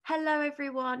Hello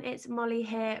everyone, it's Molly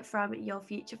here from Your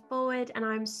Future Forward, and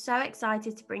I'm so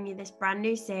excited to bring you this brand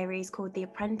new series called The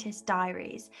Apprentice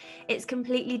Diaries. It's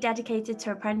completely dedicated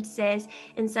to apprentices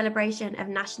in celebration of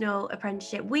National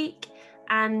Apprenticeship Week,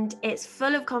 and it's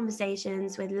full of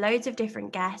conversations with loads of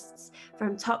different guests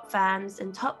from top firms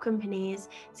and top companies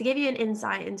to give you an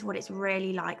insight into what it's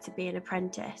really like to be an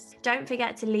apprentice. Don't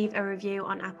forget to leave a review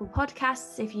on Apple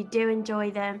Podcasts if you do enjoy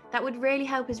them. That would really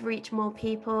help us reach more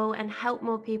people and help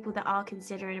more people that are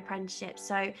considering apprenticeship,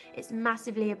 so it's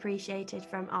massively appreciated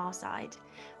from our side.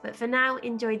 But for now,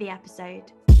 enjoy the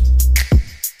episode.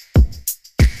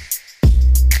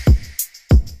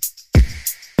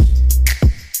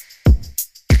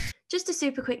 Just a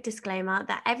super quick disclaimer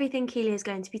that everything Keely is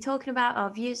going to be talking about are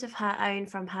views of her own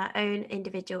from her own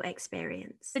individual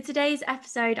experience. For today's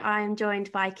episode, I am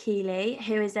joined by Keely,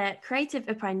 who is a creative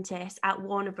apprentice at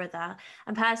Warner Brother.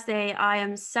 And personally, I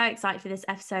am so excited for this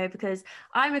episode because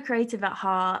I'm a creative at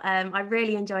heart. I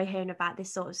really enjoy hearing about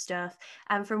this sort of stuff.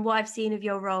 And from what I've seen of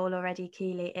your role already,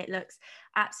 Keely, it looks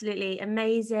absolutely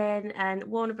amazing, and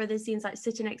Warner Brothers seems like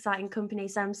such an exciting company,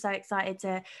 so I'm so excited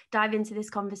to dive into this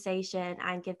conversation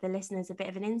and give the listeners a bit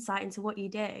of an insight into what you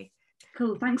do.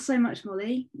 Cool, thanks so much,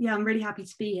 Molly. Yeah, I'm really happy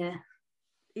to be here.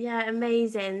 Yeah,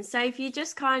 amazing. So if you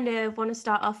just kind of want to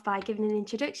start off by giving an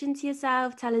introduction to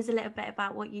yourself, tell us a little bit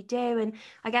about what you do, and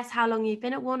I guess how long you've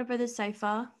been at Warner Brothers so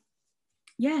far.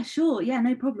 Yeah, sure. Yeah,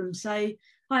 no problem. So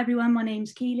hi everyone, my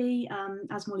name's Keely,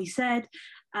 as Molly said,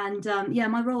 and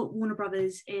my role at Warner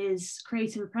Brothers is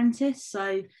creative apprentice.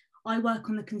 So I work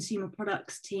on the consumer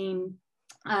products team,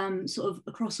 sort of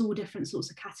across all different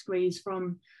sorts of categories,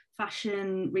 from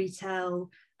fashion, retail,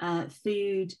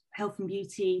 food, health and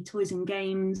beauty, toys and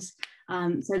games.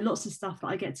 So lots of stuff that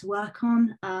I get to work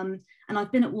on. And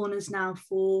I've been at Warner's now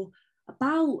for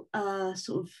about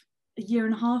sort of a year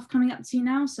and a half coming up to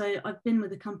now. So I've been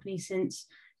with the company since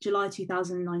July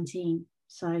 2019.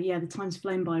 So yeah, the time's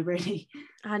flown by, really.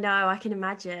 I know, I can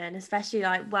imagine, especially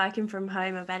like working from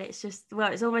home. I bet it's just,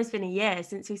 well, it's almost been a year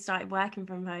since we started working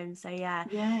from home. So yeah,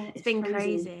 It's been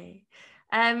crazy.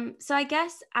 So I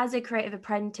guess as a creative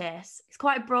apprentice, it's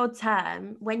quite a broad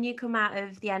term. When you come out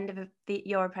of the end of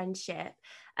your apprenticeship,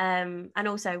 and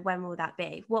also when will that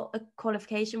be? What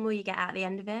qualification will you get at the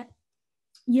end of it?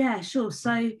 Yeah, sure.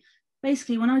 So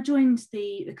basically, when I joined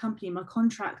the company, my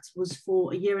contract was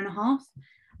for a year and a half.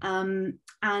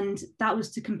 And that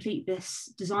was to complete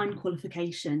this design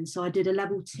qualification. So I did a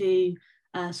level 2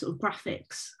 sort of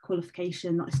graphics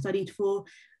qualification that I studied for.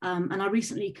 And I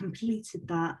recently completed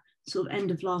that sort of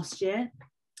end of last year.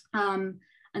 And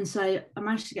so I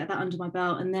managed to get that under my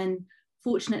belt. And then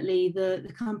fortunately,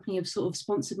 the company have sort of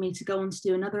sponsored me to go on to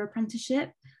do another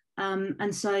apprenticeship.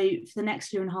 And so for the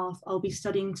next year and a half, I'll be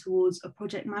studying towards a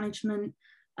project management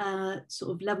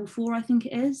sort of level 4, I think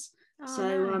it is.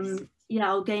 Nice.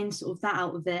 I'll gain sort of that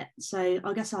out of it. So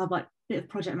I guess I'll have like a bit of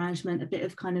project management, a bit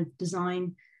of kind of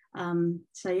design.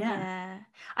 Yeah,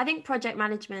 I think project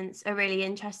management's a really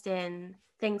interesting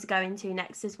thing to go into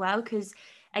next as well, because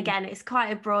again, it's quite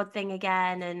a broad thing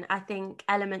again, and I think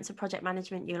elements of project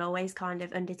management you'll always kind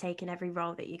of undertake in every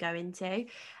role that you go into.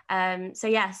 So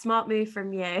yeah, smart move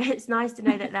from you. It's nice to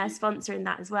know that they're sponsoring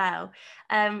that as well.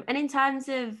 And in terms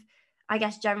of, I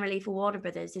guess, generally for Warner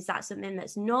Brothers, is that something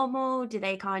that's normal? Do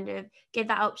they kind of give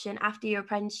that option after your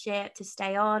apprenticeship to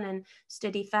stay on and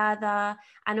study further?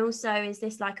 And also, is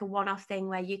this like a one-off thing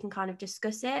where you can kind of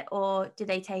discuss it, or do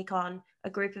they take on a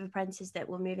group of apprentices that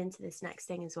will move into this next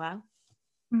thing as well?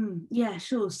 Yeah,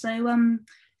 sure. So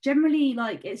generally,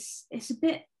 like it's a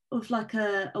bit of like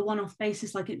a one-off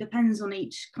basis. Like it depends on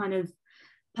each kind of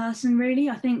person, really.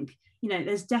 I think,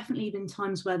 there's definitely been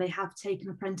times where they have taken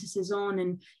apprentices on,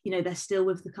 and they're still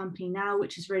with the company now,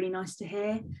 which is really nice to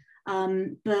hear.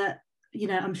 But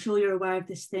I'm sure you're aware of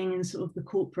this thing in sort of the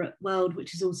corporate world,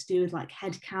 which is all to do with like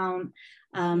headcount,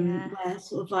 where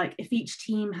sort of like if each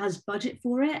team has budget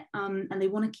for it, and they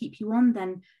want to keep you on,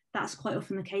 then that's quite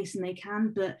often the case, and they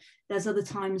can. But there's other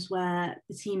times where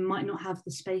the team might not have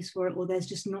the space for it, or there's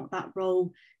just not that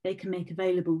role they can make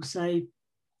available. So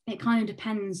it kind of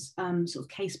depends, sort of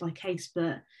case by case.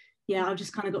 But yeah, I've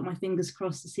just kind of got my fingers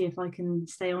crossed to see if I can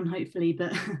stay on, hopefully,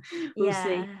 but we'll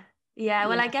see. Yeah,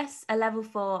 well, I guess a level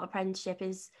 4 apprenticeship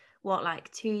is what,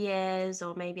 like 2 years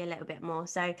or maybe a little bit more.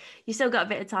 So you still got a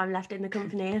bit of time left in the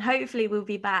company, and hopefully we'll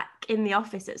be back in the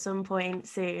office at some point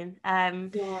soon.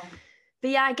 But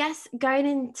yeah, I guess going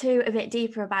into a bit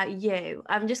deeper about you,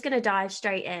 I'm just going to dive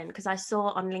straight in because I saw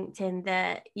on LinkedIn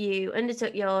that you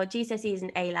undertook your GCSEs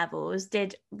and A levels,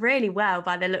 did really well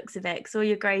by the looks of it. Saw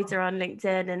your grades are on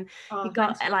LinkedIn, and you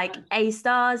got like A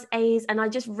stars, A's. And I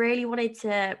just really wanted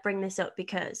to bring this up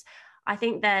because I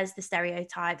think there's the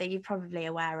stereotype that you're probably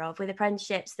aware of with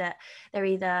apprenticeships, that they're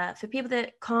either for people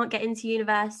that can't get into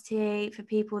university, for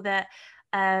people that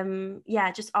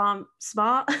just aren't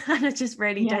smart. And I just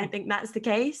really don't think that's the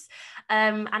case.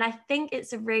 And I think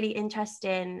it's a really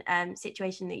interesting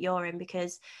situation that you're in,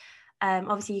 because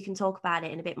obviously you can talk about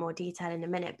it in a bit more detail in a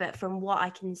minute, but from what I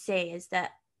can see is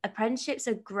that apprenticeships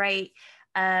are great.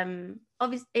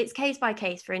 Obviously it's case by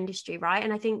case for industry, right?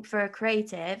 And I think for a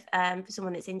creative, for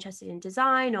someone that's interested in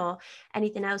design or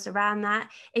anything else around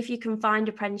that, if you can find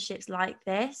apprenticeships like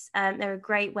this, they're a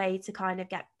great way to kind of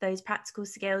get those practical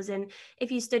skills. And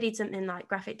if you studied something like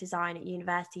graphic design at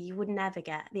university, you would never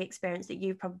get the experience that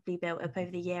you've probably built up over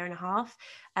the year and a half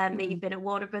that you've been at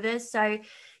Warner Brothers. So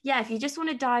yeah, if you just want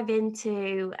to dive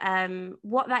into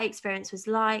what that experience was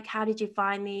like, how did you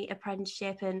find the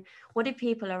apprenticeship, and what did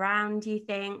people around you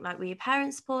think? Like, were your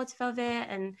parents supportive of it,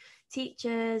 and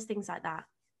teachers, things like that?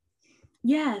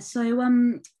 Yeah,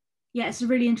 so it's a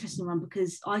really interesting one,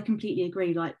 because I completely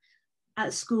agree. Like,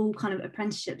 at school, kind of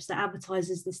apprenticeships, that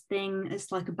advertises this thing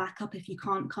as like a backup if you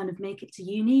can't kind of make it to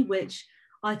uni, which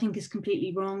I think is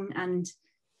completely wrong. And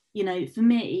for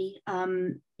me,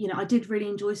 I did really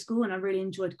enjoy school, and I really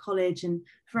enjoyed college, and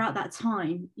throughout that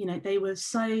time, they were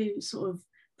so sort of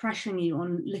pressuring you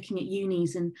on looking at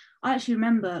unis. And I actually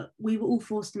remember we were all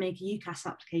forced to make a UCAS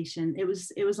application. It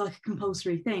was like a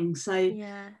compulsory thing. So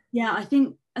yeah, I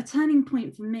think a turning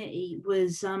point for me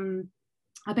was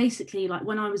I basically, like,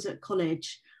 when I was at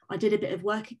college, I did a bit of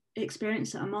work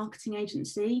experience at a marketing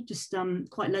agency just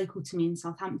quite local to me in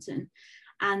Southampton.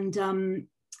 And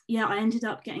I ended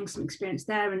up getting some experience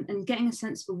there, and getting a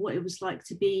sense for what it was like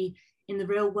to be in the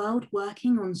real world,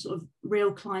 working on sort of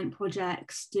real client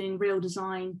projects, doing real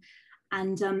design.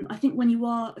 And I think when you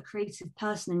are a creative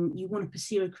person and you want to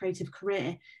pursue a creative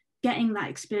career, getting that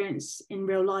experience in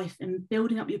real life and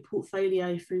building up your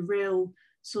portfolio through real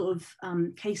sort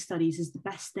of case studies is the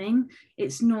best thing.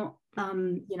 It's not,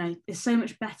 it's so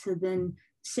much better than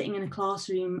sitting in a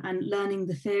classroom and learning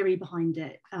the theory behind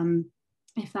it,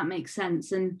 if that makes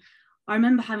sense. And I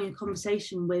remember having a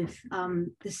conversation with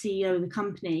the CEO of the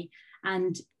company,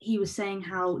 and he was saying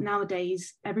how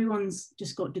nowadays everyone's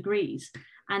just got degrees.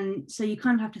 And so you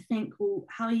kind of have to think, well,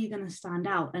 how are you going to stand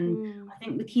out? And I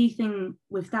think the key thing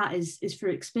with that is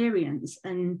through experience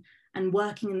and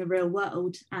working in the real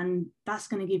world. And that's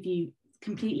going to give you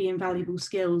completely invaluable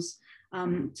skills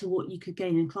to what you could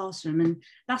gain in a classroom. And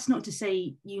that's not to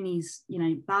say uni's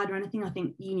bad or anything. I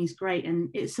think uni's great and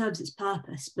it serves its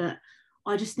purpose, but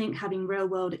I just think having real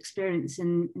world experience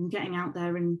and getting out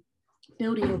there and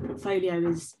building your portfolio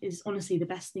is honestly the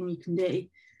best thing you can do.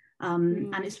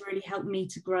 And it's really helped me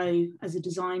to grow as a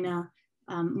designer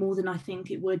more than I think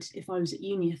it would if I was at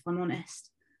uni, if I'm honest.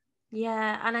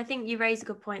 Yeah, and I think you raise a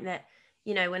good point that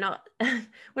we're not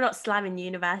we're not slamming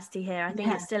university here. I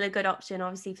think it's still a good option,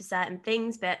 obviously, for certain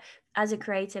things, but as a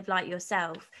creative like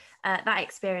yourself, that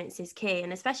experience is key,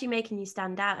 and especially making you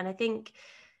stand out. And I think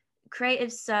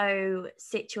creative's so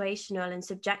situational and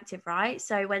subjective, right?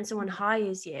 So when someone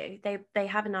hires you, they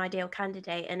have an ideal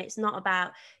candidate, and it's not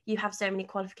about you have so many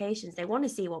qualifications. They want to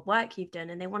see what work you've done,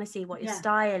 and they want to see what your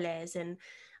style is, and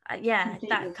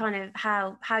that kind of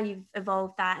how you've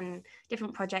evolved that and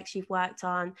different projects you've worked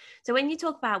on. So when you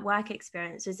talk about work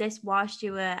experience, was this whilst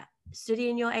you were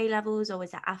studying your A levels, or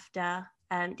was it after?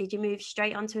 Did you move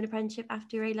straight onto an apprenticeship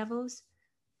after your A levels?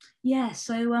 Yeah,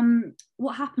 so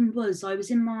what happened was I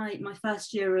was in my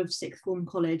first year of sixth form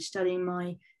college studying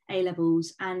my A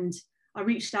levels, and I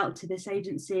reached out to this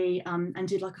agency and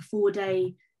did like a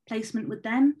 4-day placement with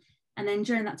them. And then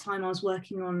during that time I was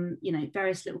working on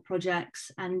various little projects,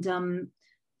 and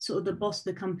sort of the boss of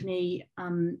the company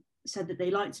said that they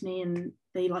liked me and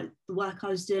they liked the work I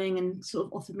was doing, and sort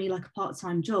of offered me like a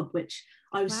part-time job, which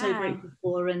I was so grateful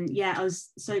for. And I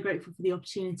was so grateful for the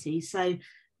opportunity. So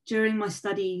during my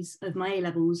studies of my A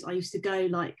levels, I used to go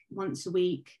like once a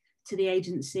week to the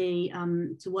agency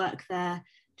to work there,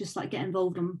 just like get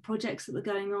involved on projects that were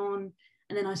going on.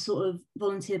 And then I sort of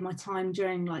volunteered my time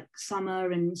during like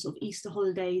summer and sort of Easter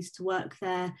holidays to work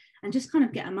there and just kind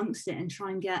of get amongst it and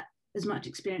try and get as much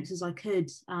experience as I could.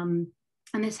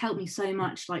 And this helped me so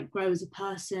much, like grow as a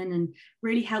person, and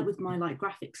really helped with my like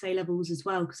graphics A levels as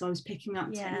well, because I was picking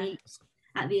up techniques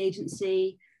at the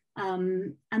agency.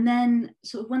 And then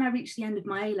sort of when I reached the end of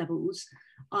my A levels,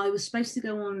 I was supposed to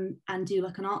go on and do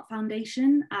like an art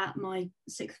foundation at my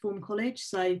sixth form college.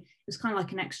 So it was kind of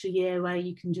like an extra year where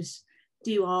you can just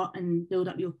do art and build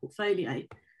up your portfolio.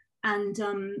 And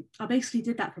I basically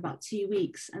did that for about 2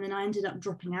 weeks, and then I ended up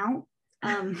dropping out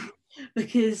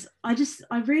because I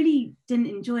really didn't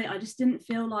enjoy it. I just didn't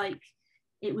feel like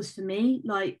it was for me,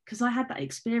 like, because I had that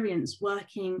experience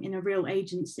working in a real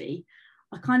agency.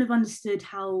 I kind of understood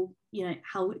how, you know,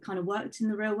 how it kind of worked in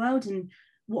the real world, and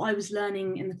what I was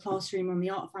learning in the classroom on the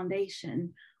Art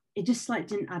Foundation, it just like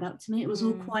didn't add up to me. It was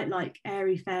all quite like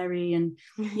airy fairy, and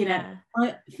you know,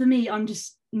 for me, I'm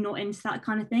just not into that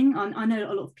kind of thing. I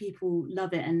know a lot of people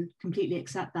love it and completely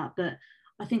accept that, but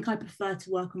I think I prefer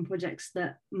to work on projects that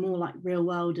are more like real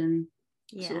world and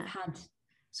sort of had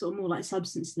sort of more like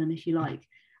substance to them, if you like.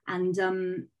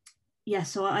 And yeah,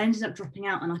 so I ended up dropping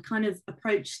out, and I kind of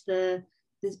approached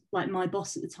like my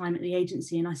boss at the time at the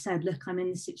agency, and I said, look, I'm in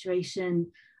this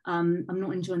situation, I'm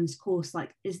not enjoying this course,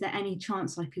 like, is there any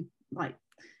chance I could like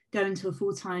go into a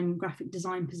full-time graphic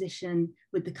design position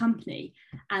with the company?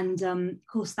 And of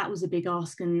course that was a big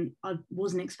ask, and I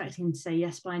wasn't expecting him to say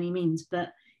yes by any means,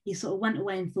 but he sort of went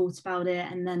away and thought about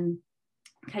it, and then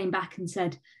came back and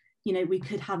said, you know, we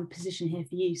could have a position here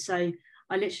for you. So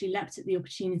I literally leapt at the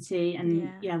opportunity,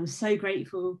 and I was so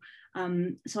grateful.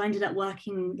 So I ended up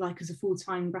working like as a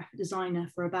full-time graphic designer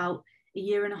for about a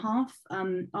year and a half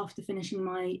after finishing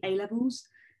my A levels.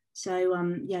 So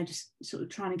yeah, just sort of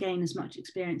trying to gain as much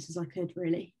experience as I could,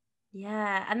 really.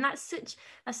 Yeah, and that's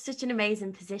such an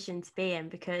amazing position to be in,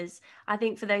 because I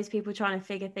think for those people trying to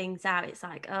figure things out, it's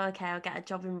like, oh, okay, I'll get a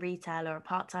job in retail or a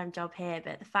part-time job here,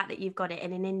 but the fact that you've got it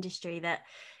in an industry that,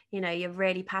 you know, you're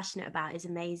really passionate about is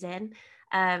amazing.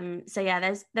 So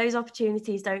yeah, those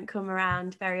opportunities don't come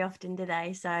around very often, do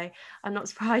they? So I'm not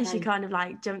surprised you kind of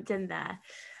like jumped in there.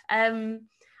 And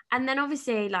then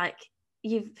obviously, like,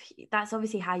 that's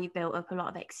obviously how you built up a lot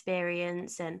of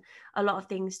experience and a lot of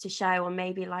things to show on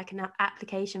maybe like an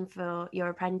application for your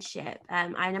apprenticeship.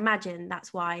 I imagine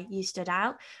that's why you stood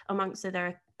out amongst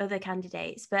other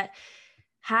candidates. But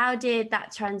how did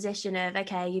that transition of,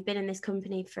 okay, you've been in this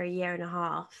company for a year and a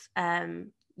half,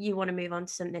 you want to move on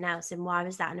to something else, and why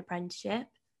was that an apprenticeship?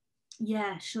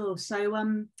 Yeah, sure. So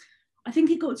I think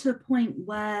it got to a point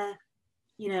where,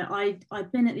 you know,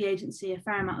 I'd been at the agency a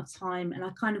fair amount of time, and I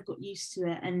kind of got used to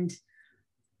it, and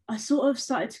I sort of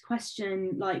started to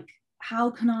question, like, how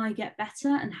can I get better,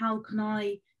 and how can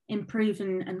I improve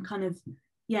and kind of,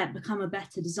 yeah, become a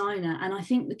better designer? And I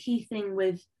think the key thing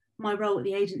with my role at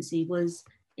the agency was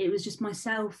it was just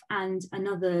myself and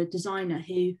another designer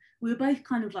who, we were both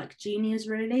kind of like juniors,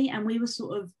 really, and we were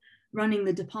sort of running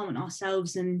the department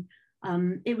ourselves. And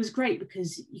it was great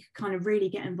because you could kind of really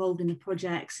get involved in the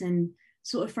projects and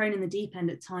sort of thrown in the deep end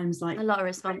at times, like a lot of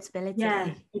responsibility.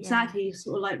 Yeah, exactly. Yeah.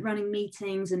 Sort of like running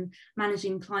meetings and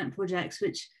managing client projects,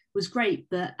 which was great,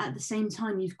 but at the same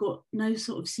time you've got no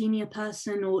sort of senior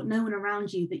person or no one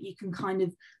around you that you can kind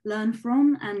of learn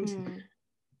from. And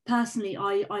personally,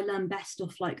 I learn best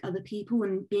off like other people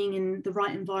and being in the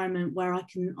right environment where I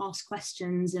can ask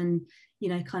questions and, you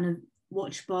know, kind of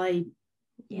watch by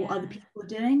what other people are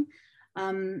doing.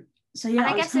 So yeah, and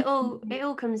I guess it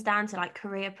all comes down to like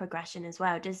career progression as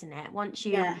well, doesn't it? Once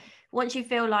you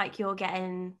feel like you're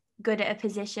getting good at a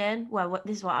position, well,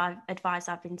 this is what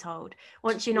I've been told,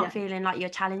 once you're not feeling like you're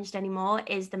challenged anymore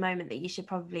is the moment that you should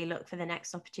probably look for the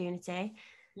next opportunity.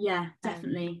 Yeah,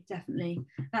 definitely.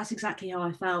 That's exactly how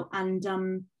I felt. And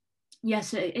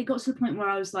so it got to the point where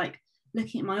I was like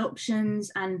looking at my options,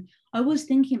 and I was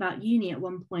thinking about uni at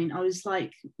one point. I was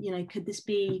like, you know, could this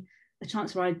be a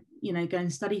chance where I'd, you know, go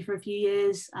and study for a few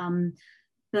years?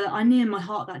 But I knew in my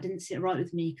heart that didn't sit right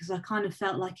with me, because I kind of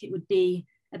felt like it would be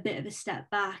a bit of a step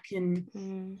back, and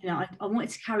you know, I wanted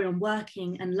to carry on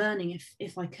working and learning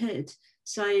if I could.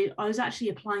 So I was actually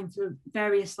applying for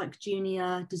various like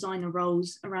junior designer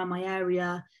roles around my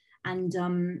area, and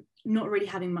not really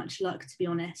having much luck, to be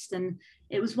honest. And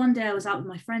it was one day I was out with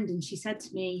my friend, and she said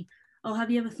to me, oh, have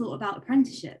you ever thought about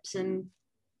apprenticeships? And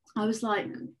I was like,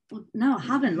 well, no, I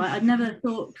haven't. Like, I'd never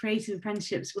thought creative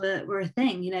apprenticeships were a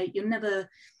thing. You know, you're never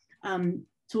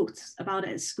talked about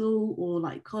it at school or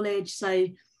like college. So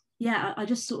yeah, I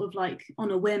just sort of like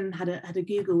on a whim had a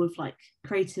Google of like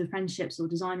creative apprenticeships or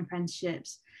design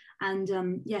apprenticeships.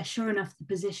 And yeah, sure enough, the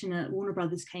position at Warner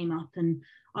Brothers came up, and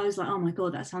I was like, oh my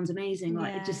God, that sounds amazing.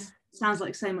 Like, it just sounds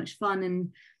like so much fun. And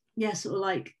yeah, sort of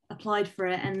like applied for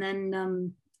it. And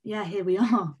then yeah, here we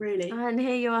are, really. And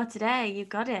here you are today. You've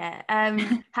got it.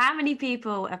 How many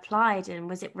people applied, and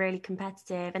was it really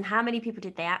competitive? And how many people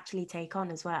did they actually take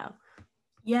on as well?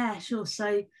 Yeah, sure.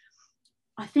 So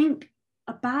I think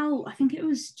it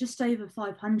was just over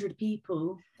 500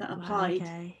 people that applied. Wow,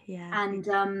 okay. Yeah.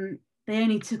 And they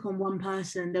only took on one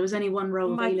person. There was only one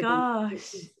role available.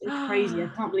 Gosh. It's crazy. I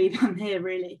can't believe I'm here,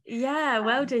 really. Yeah,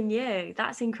 well done you.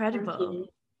 That's incredible.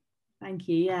 Thank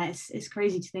you. Yeah, it's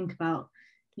crazy to think about.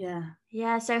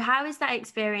 Yeah. So how is that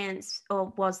experience,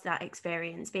 or was that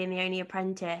experience, being the only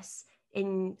apprentice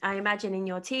I imagine in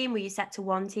your team, were you set to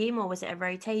one team, or was it a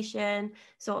rotation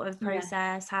sort of Yeah.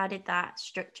 process? How did that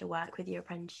structure work with your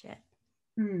apprenticeship?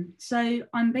 So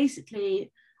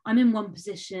I'm in one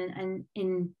position and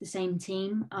in the same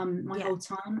team my whole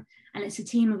time, and it's a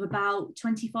team of about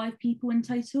 25 people in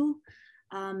total,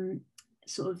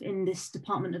 sort of in this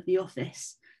department of the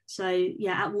office. So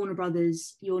yeah, at Warner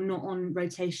Brothers, you're not on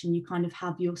rotation. You kind of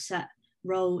have your set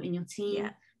role in your team,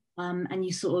 and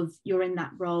you're in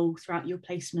that role throughout your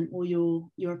placement or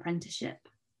your apprenticeship.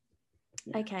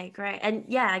 Okay, great. And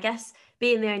yeah, I guess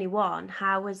being the only one,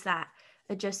 how was that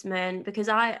adjustment? Because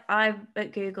I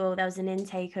at Google, there was an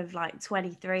intake of like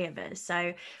 23 of us,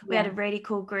 so we had a really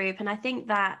cool group, and I think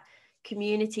that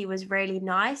community was really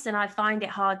nice. And I find it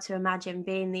hard to imagine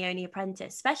being the only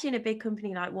apprentice, especially in a big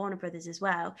company like Warner Brothers as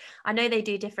well. I know they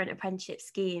do different apprenticeship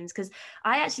schemes, because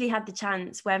I actually had the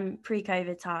chance when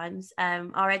pre-COVID times,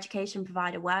 our education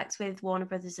provider works with Warner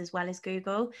Brothers as well as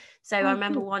Google. So I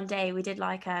remember one day we did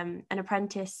like an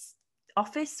apprentice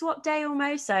office swap day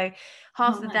almost, so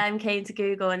half of them came to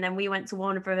Google and then we went to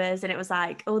Warner Brothers, and it was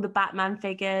like all the Batman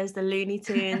figures, the Looney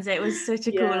Tunes. It was such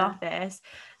a cool office.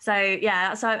 So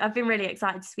yeah, so I've been really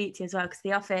excited to speak to you as well, because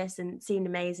the office and seemed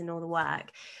amazing, all the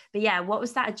work. But yeah, what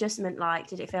was that adjustment like?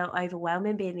 Did it feel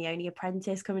overwhelming being the only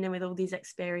apprentice coming in with all these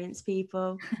experienced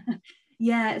people?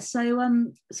 Yeah,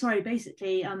 so sorry,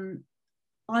 basically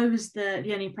I was the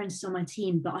only apprentice on my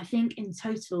team, but I think in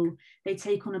total they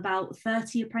take on about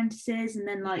 30 apprentices and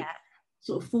then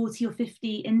sort of 40 or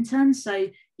 50 interns. So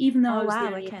even though I was the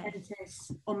only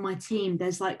apprentice on my team,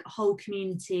 there's like a whole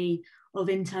community of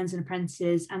interns and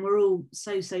apprentices, and we're all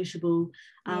so sociable.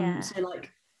 So like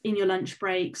in your lunch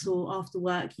breaks or after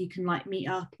work, you can like meet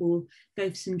up or go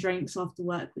for some drinks after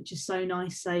work, which is so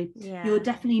nice. So you're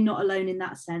definitely not alone in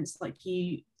that sense. Like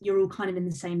you're all kind of in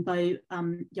the same boat,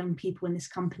 young people in this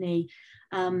company.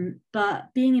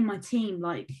 But being in my team,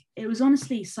 like it was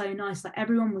honestly so nice. Like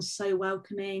everyone was so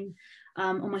welcoming.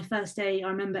 On my first day, I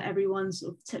remember everyone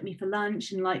sort of took me for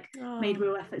lunch and like made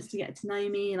real efforts to get to know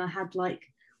me, and I had like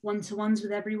one-to-ones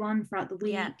with everyone throughout the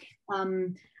week.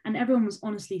 And everyone was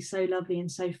honestly so lovely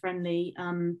and so friendly.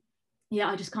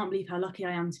 I just can't believe how lucky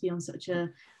I am to be on such a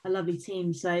lovely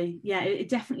team. So yeah, it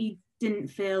definitely didn't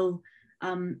feel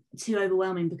too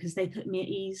overwhelming, because they put me at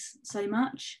ease so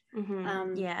much.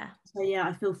 So yeah,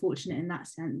 I feel fortunate in that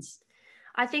sense.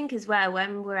 I think as well,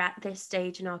 when we're at this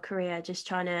stage in our career, just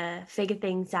trying to figure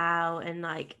things out and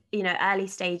like, you know, early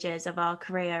stages of our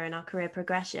career and our career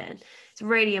progression, it's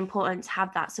really important to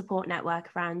have that support network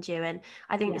around you. And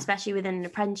I think especially within an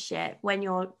apprenticeship, when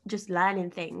you're just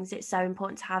learning things, it's so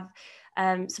important to have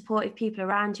supportive people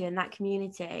around you in that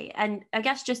community. And I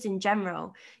guess just in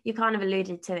general, you kind of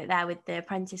alluded to it there with the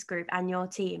apprentice group and your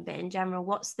team, but in general,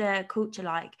 what's the culture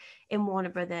like in Warner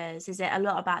Brothers? Is it a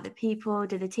lot about the people?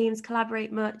 Do the teams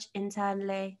collaborate much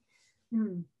internally?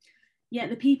 Yeah,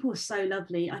 the people are so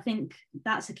lovely. I think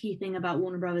that's a key thing about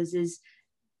Warner Brothers, is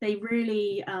they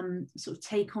really sort of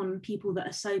take on people that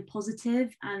are so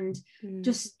positive and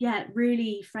just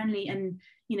really friendly. And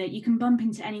you know, you can bump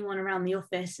into anyone around the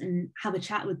office and have a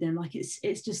chat with them. Like it's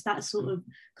just that sort of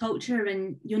culture,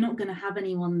 and you're not going to have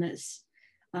anyone that's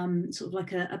sort of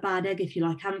like a bad egg, if you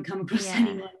like. I haven't come across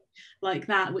anyone like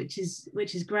that, which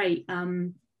is great.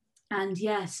 And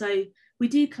yeah, so we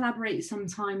do collaborate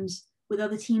sometimes with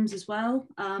other teams as well.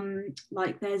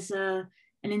 Like there's an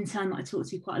intern that I talk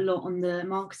to quite a lot on the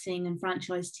marketing and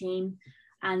franchise team,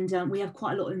 and we have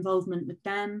quite a lot of involvement with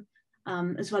them,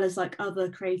 as well as like other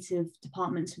creative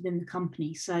departments within the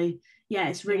company. So yeah,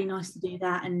 it's really nice to do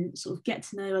that and sort of get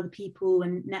to know other people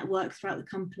and network throughout the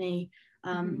company,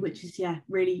 which is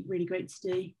really, really great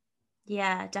to do.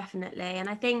 Yeah, definitely. And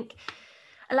I think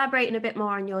elaborating a bit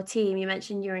more on your team, you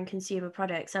mentioned you're in consumer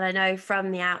products, and I know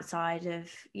from the outside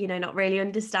of, you know, not really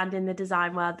understanding the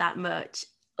design world that much,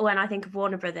 when I think of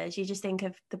Warner Brothers, you just think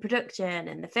of the production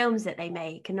and the films that they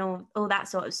make and all that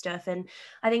sort of stuff. And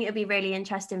I think it'd be really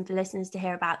interesting for listeners to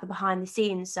hear about the behind the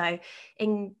scenes. So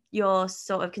in your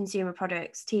sort of consumer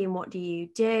products team, what do you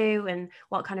do and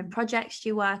what kind of projects do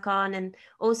you work on? And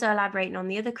also elaborating on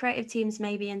the other creative teams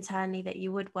maybe internally that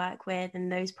you would work with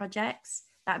and those projects.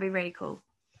 That'd be really cool.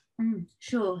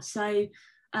 Sure. So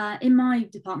in my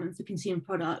department for consumer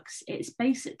products, it's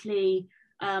basically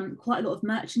quite a lot of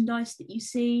merchandise that you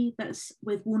see that's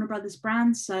with Warner Brothers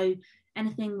brands. So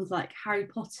anything with like Harry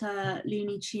Potter,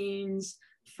 Looney Tunes,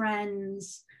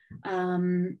 Friends.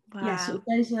 So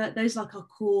those are like our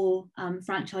core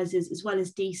franchises, as well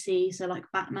as DC. So like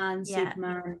Batman,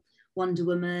 Superman, Wonder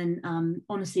Woman.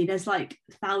 Honestly, there's like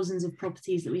thousands of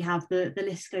properties that we have. The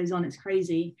list goes on. It's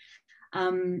crazy.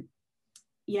 So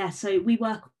we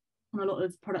work on a lot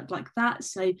of product like that.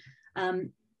 So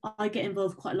I get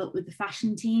involved quite a lot with the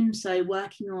fashion team, so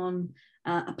working on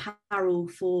apparel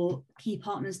for key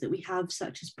partners that we have,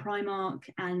 such as Primark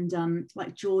and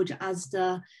like George,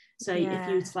 Asda. So if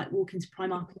you were to like walk into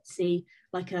Primark and see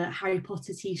like a Harry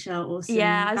Potter t-shirt or some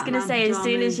I was going to say, as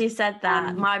soon as you said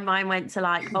that, my mind went to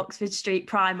like Oxford Street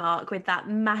Primark with that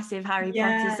massive Harry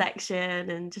Potter section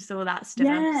and just all that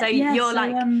stuff. So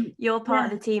you're part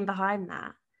of the team behind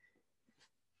that.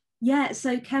 Yeah,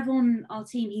 so Kev on our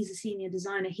team, he's a senior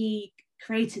designer. He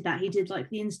created that. He did like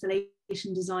the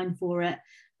installation design for it,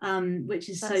 which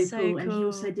is so cool. And he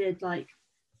also did like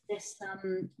this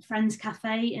Friends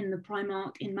Cafe in the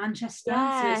Primark in Manchester.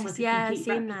 Yes, so it's like a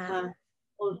complete replica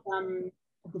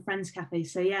of the Friends Cafe.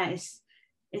 So yeah,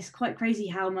 it's quite crazy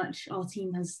how much our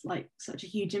team has like such a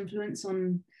huge influence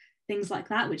on things like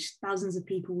that, which thousands of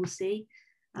people will see.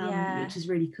 Which is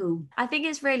really cool. I think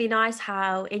it's really nice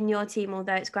how in your team,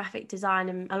 although it's graphic design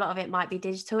and a lot of it might be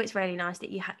digital, it's really nice that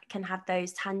you can have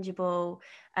those tangible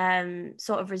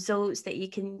sort of results that you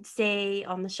can see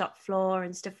on the shop floor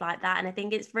and stuff like that. And I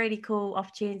think it's really cool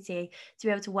opportunity to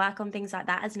be able to work on things like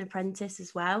that as an apprentice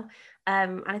as well.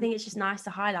 And I think it's just nice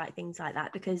to highlight things like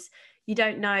that, because you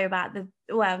don't know about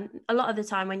a lot of the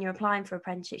time when you're applying for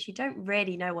apprenticeships, you don't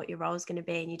really know what your role is going to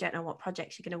be, and you don't know what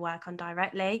projects you're going to work on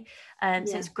directly.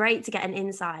 So it's great to get an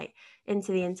insight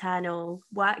into the internal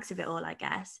works of it all, I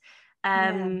guess.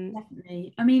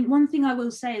 Definitely. I mean, one thing I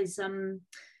will say is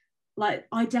like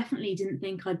I definitely didn't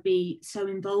think I'd be so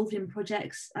involved in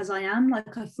projects as I am.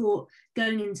 Like I thought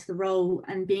going into the role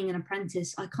and being an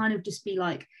apprentice, I kind of just be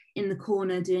like in the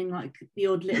corner doing like the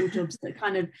odd little jobs that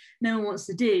kind of no one wants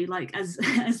to do, like as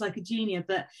like a junior.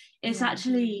 But it's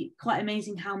actually quite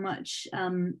amazing how much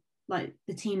like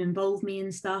the team involve me in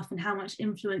stuff and how much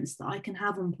influence that I can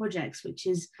have on projects, which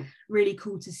is really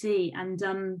cool to see.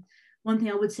 And one thing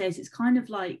I would say is it's kind of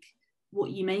like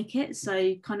what you make it.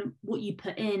 So kind of what you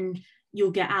put in,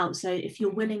 you'll get out. So if you're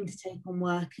willing to take on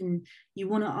work and you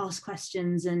want to ask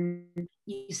questions and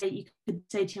you could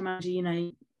say to your manager, you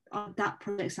know, oh, that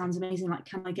project sounds amazing, like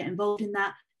can I get involved in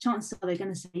that? Chances are they're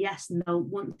going to say yes, and they'll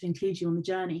want to include you on the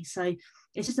journey. So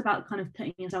it's just about kind of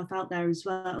putting yourself out there as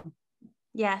well.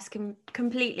 Yes,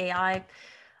 completely.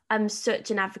 I'm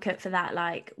such an advocate for that.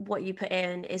 Like what you put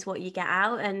in is what you get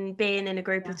out, and being in a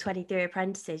group of 23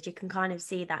 apprentices, you can kind of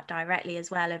see that directly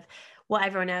as well, of what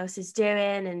everyone else is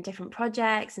doing and different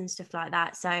projects and stuff like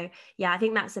that. So yeah, I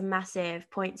think that's a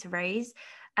massive point to raise.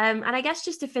 And I guess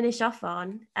just to finish off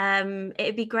on,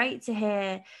 it'd be great to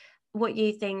hear what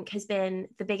you think has been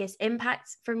the biggest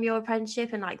impact from your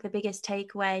apprenticeship and like the biggest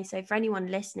takeaway. So for anyone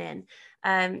listening,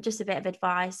 just a bit of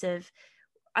advice of,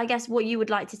 I guess, what you would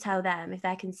like to tell them if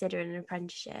they're considering an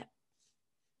apprenticeship.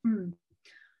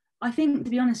 I think, to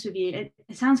be honest with you,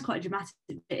 it sounds quite dramatic.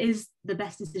 It is the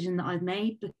best decision that I've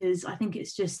made, because I think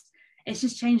it's just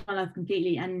changed my life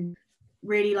completely and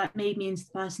really like made me into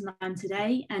the person that I am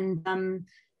today. And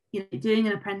you know, doing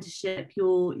an apprenticeship,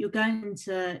 you're going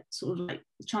into sort of like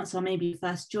chances are maybe your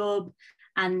first job,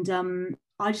 and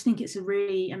I just think it's a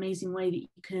really amazing way that you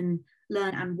can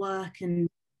learn and work and,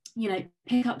 you know,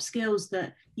 pick up skills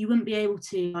that you wouldn't be able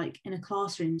to like in a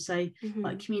classroom. So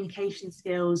like communication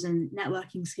skills and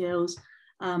networking skills,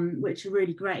 which are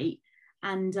really great.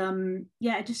 And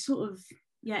it just sort of,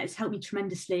 it's helped me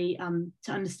tremendously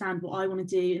to understand what I want to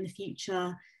do in the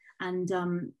future. And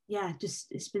just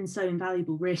it's been so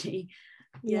invaluable, really.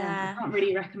 I can't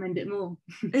really recommend it more.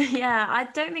 I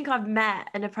don't think I've met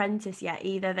an apprentice yet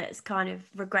either that's kind of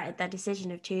regretted their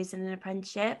decision of choosing an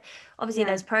apprenticeship. Obviously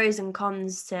there's pros and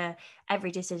cons to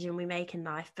every decision we make in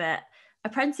life, but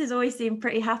apprentices always seem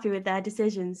pretty happy with their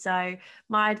decisions. So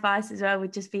my advice as well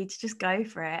would just be to just go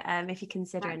for it if you're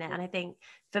considering it. And I think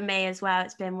for me as well,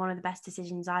 it's been one of the best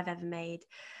decisions I've ever made.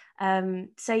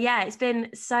 It's been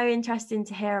so interesting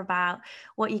to hear about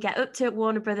what you get up to at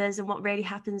Warner Brothers and what really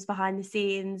happens behind the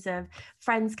scenes of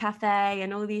Friends Cafe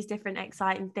and all these different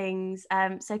exciting things.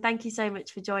 So thank you so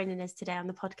much for joining us today on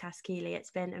the podcast, Keely.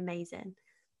 It's been amazing.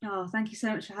 Oh, thank you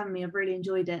so much for having me. I've really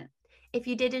enjoyed it. If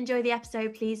you did enjoy the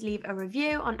episode, please leave a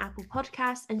review on Apple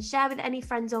Podcasts and share with any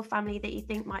friends or family that you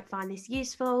think might find this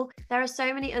useful. There are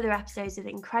so many other episodes with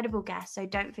incredible guests, so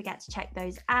don't forget to check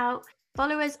those out.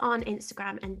 Follow us on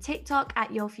Instagram and TikTok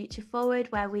at Your Future Forward,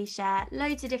 where we share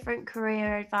loads of different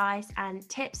career advice and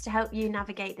tips to help you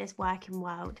navigate this working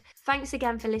world. Thanks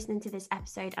again for listening to this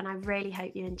episode, and I really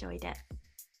hope you enjoyed it.